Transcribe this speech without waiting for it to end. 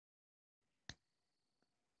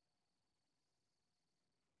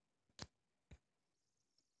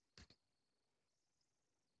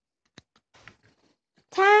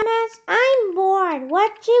hard.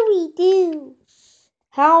 What should we do?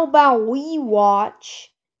 How about we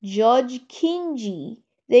watch Judge Kenji?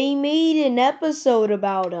 They made an episode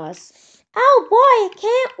about us. Oh boy, I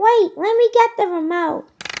can't wait. Let me get the remote.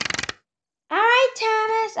 Alright,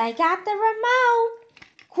 Thomas, I got the remote.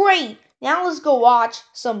 Great, now let's go watch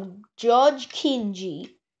some Judge Kenji.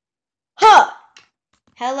 Huh!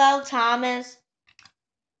 Hello, Thomas.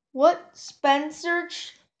 What, Spencer,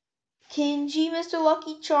 Kenji, Mr.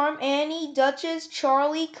 Lucky Charm, Annie, Duchess,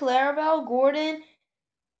 Charlie, Clarabelle, Gordon,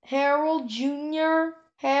 Harold Jr.,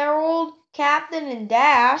 Harold, Captain, and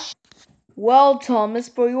Dash. Well, Thomas,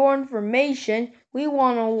 for your information, we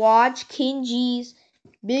want to watch Kenji's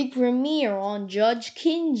big premiere on Judge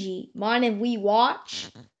Kenji. Mind if we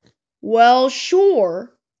watch? Well,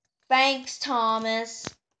 sure. Thanks, Thomas.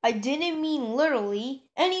 I didn't mean literally.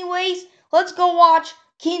 Anyways, let's go watch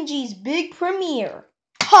Kenji's big premiere.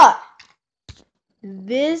 Huh!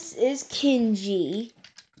 This is Kenji.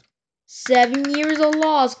 7 years of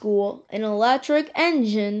law school, an electric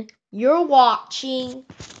engine. You're watching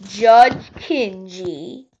Judge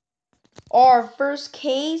Kenji. Our first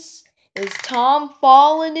case is Tom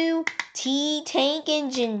Follow, T-Tank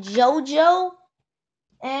Engine Jojo,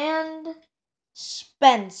 and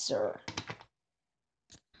Spencer.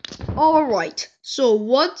 Alright, so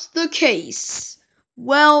what's the case?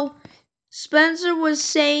 Well, Spencer was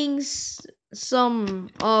saying some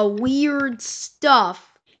weird stuff.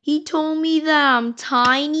 He told me that I'm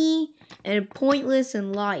tiny and pointless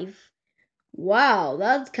in life. Wow,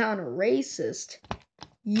 that's kind of racist.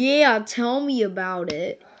 Yeah, tell me about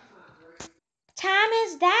it.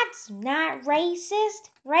 Thomas, that's not racist.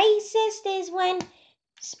 Racist is when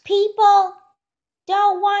people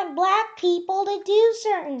don't want black people to do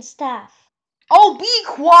certain stuff. Oh, be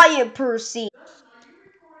quiet, Percy.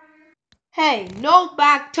 Hey, no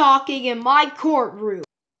back talking in my courtroom.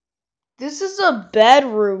 This is a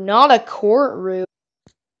bedroom, not a courtroom.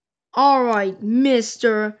 Alright,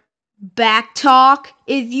 Mr. Backtalk.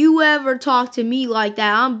 If you ever talk to me like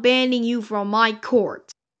that, I'm banning you from my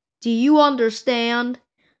court. Do you understand?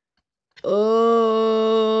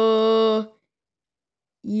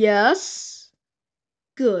 Yes?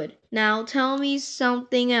 Good. Now tell me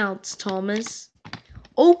something else, Thomas.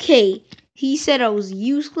 Okay, he said I was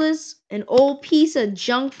useless, an old piece of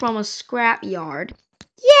junk from a scrapyard.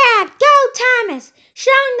 Yeah, go Thomas!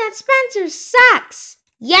 Show him that Spencer sucks!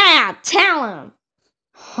 Yeah, tell him!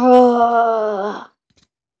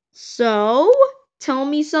 So, tell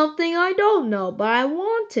me something I don't know, but I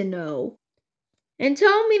want to know. And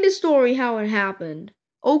tell me the story how it happened.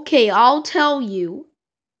 Okay, I'll tell you.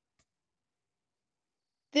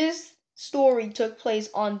 This story took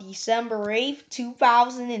place on December 8th,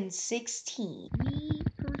 2016. Me,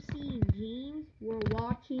 Percy, and James were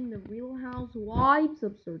watching The Real Housewives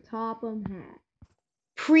of Sir Topham Hatt.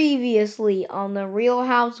 Previously on The Real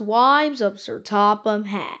Housewives of Sir Topham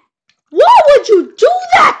Hatt. Why would you do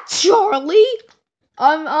that, Charlie?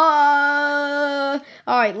 Alright,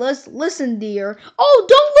 listen, dear. Oh,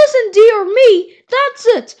 don't listen, dear me. That's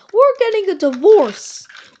it. We're getting a divorce.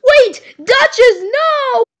 Wait, Duchess,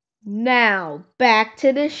 no! Now, back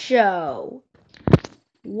to the show.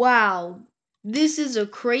 Wow, this is a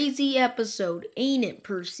crazy episode, ain't it,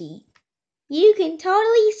 Percy? You can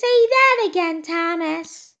totally say that again,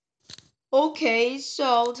 Thomas. Okay,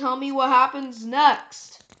 so tell me what happens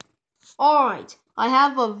next. Alright, I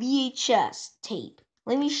have a VHS tape.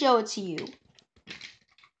 Let me show it to you.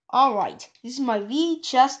 Alright, this is my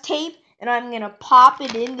VHS tape, and I'm going to pop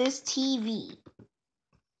it in this TV.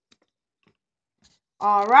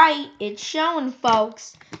 Alright, it's showing,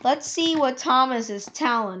 folks. Let's see what Thomas is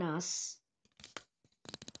telling us.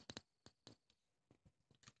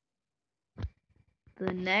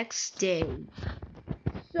 The next day.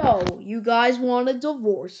 So, you guys want a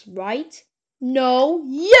divorce, right? No,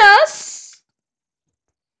 yes!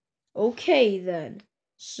 Okay, then.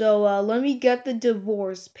 So, let me get the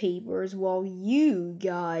divorce papers while you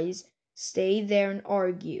guys stay there and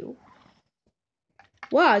argue.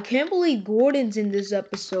 Wow, I can't believe Gordon's in this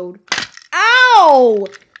episode. Ow!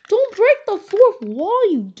 Don't break the fourth wall,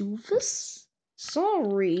 you doofus.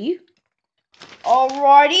 Sorry.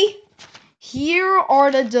 Alrighty. Here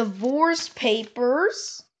are the divorce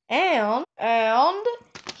papers. And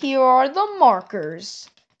here are the markers.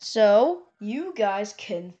 So, you guys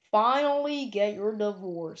can finally get your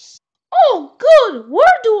divorce. Oh, good!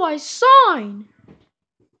 Where do I sign?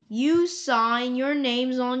 You sign your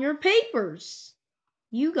names on your papers.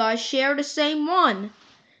 You guys share the same one.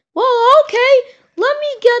 Well, okay, let me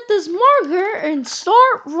get this marker and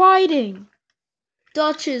start writing.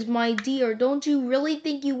 Duchess, my dear, don't you really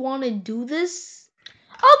think you want to do this?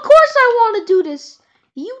 Of course I want to do this.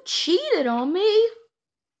 You cheated on me.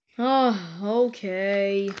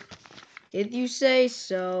 Okay. If you say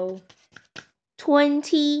so.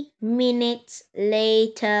 20 minutes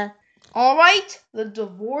later. Alright, the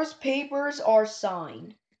divorce papers are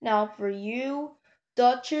signed. Now for you,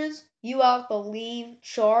 Duchess, you have to leave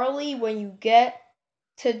Charlie when you get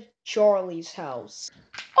to Charlie's house.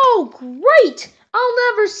 Oh, great! I'll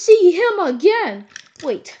never see him again.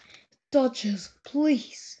 Wait, Duchess,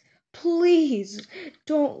 please,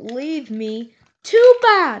 don't leave me. Too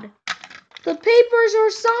bad. The papers are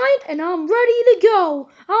signed and I'm ready to go.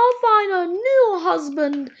 I'll find a new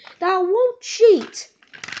husband that won't cheat.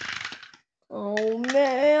 Oh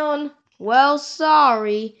man. Well,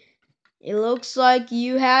 sorry. It looks like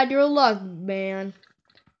you had your luck, man.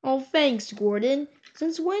 Oh, thanks, Gordon.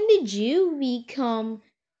 Since when did you become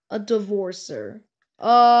a divorcer?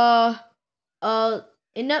 Uh,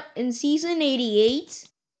 in season 88?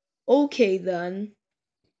 Okay then.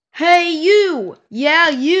 Hey, you! Yeah,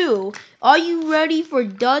 you! Are you ready for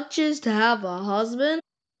Duchess to have a husband?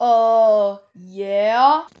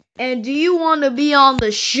 Yeah. And do you want to be on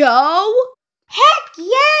the show? Heck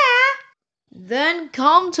yeah! Then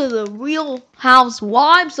come to the Real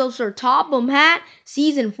Housewives of Sir Topham Hatt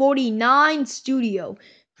Season 49 studio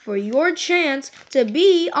for your chance to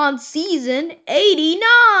be on Season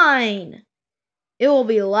 89. It will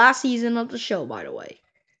be the last season of the show, by the way.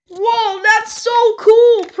 Whoa, that's so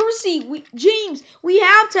cool! Percy, James, we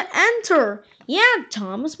have to enter. Yeah,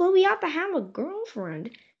 Thomas, but we have to have a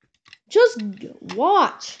girlfriend. Just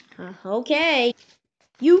watch. Okay.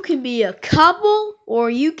 You can be a couple or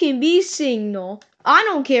you can be single. I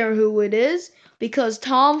don't care who it is because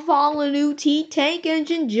Tom Falanuti Tank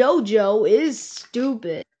Engine JoJo is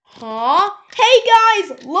stupid. Huh? Hey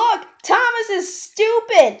guys, look! Thomas is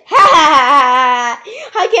stupid! Ha ha ha!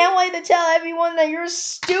 I can't wait to tell everyone that you're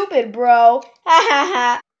stupid, bro! Ha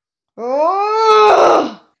ha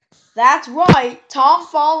ha! That's right, Tom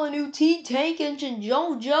Falanuti Tank Engine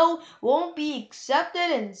JoJo won't be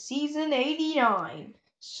accepted in season 89.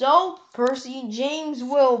 So, Percy and James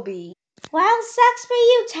will be. Well, sucks for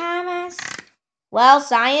you, Thomas. Well,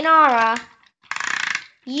 sayonara.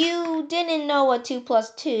 You didn't know what 2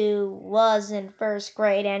 plus 2 was in first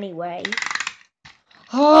grade anyway.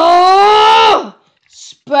 Oh!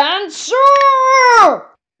 Spencer!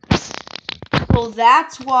 Well,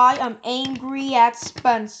 that's why I'm angry at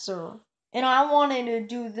Spencer. And I wanted to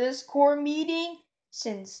do this core meeting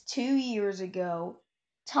since 2 years ago.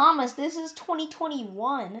 Thomas, this is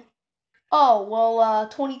 2021. Oh, well,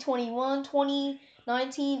 2021,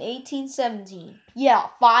 2019, 18, 17. Yeah,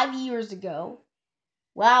 5 years ago.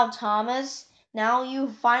 Wow, Thomas, now you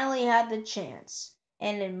finally had the chance.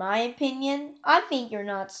 And in my opinion, I think you're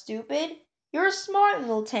not stupid. You're a smart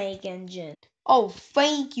little tank engine. Oh,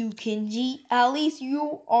 thank you, Kenji. At least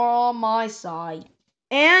you are on my side.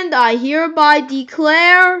 And I hereby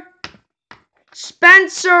declare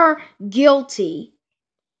Spencer guilty.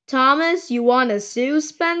 Thomas, you want to sue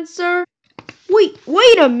Spencer?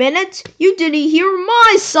 Wait a minute. You didn't hear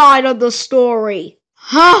my side of the story.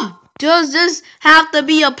 Huh? Does this have to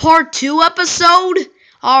be a part 2 episode?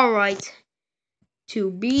 Alright. To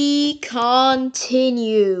be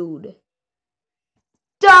continued.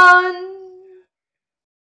 Done!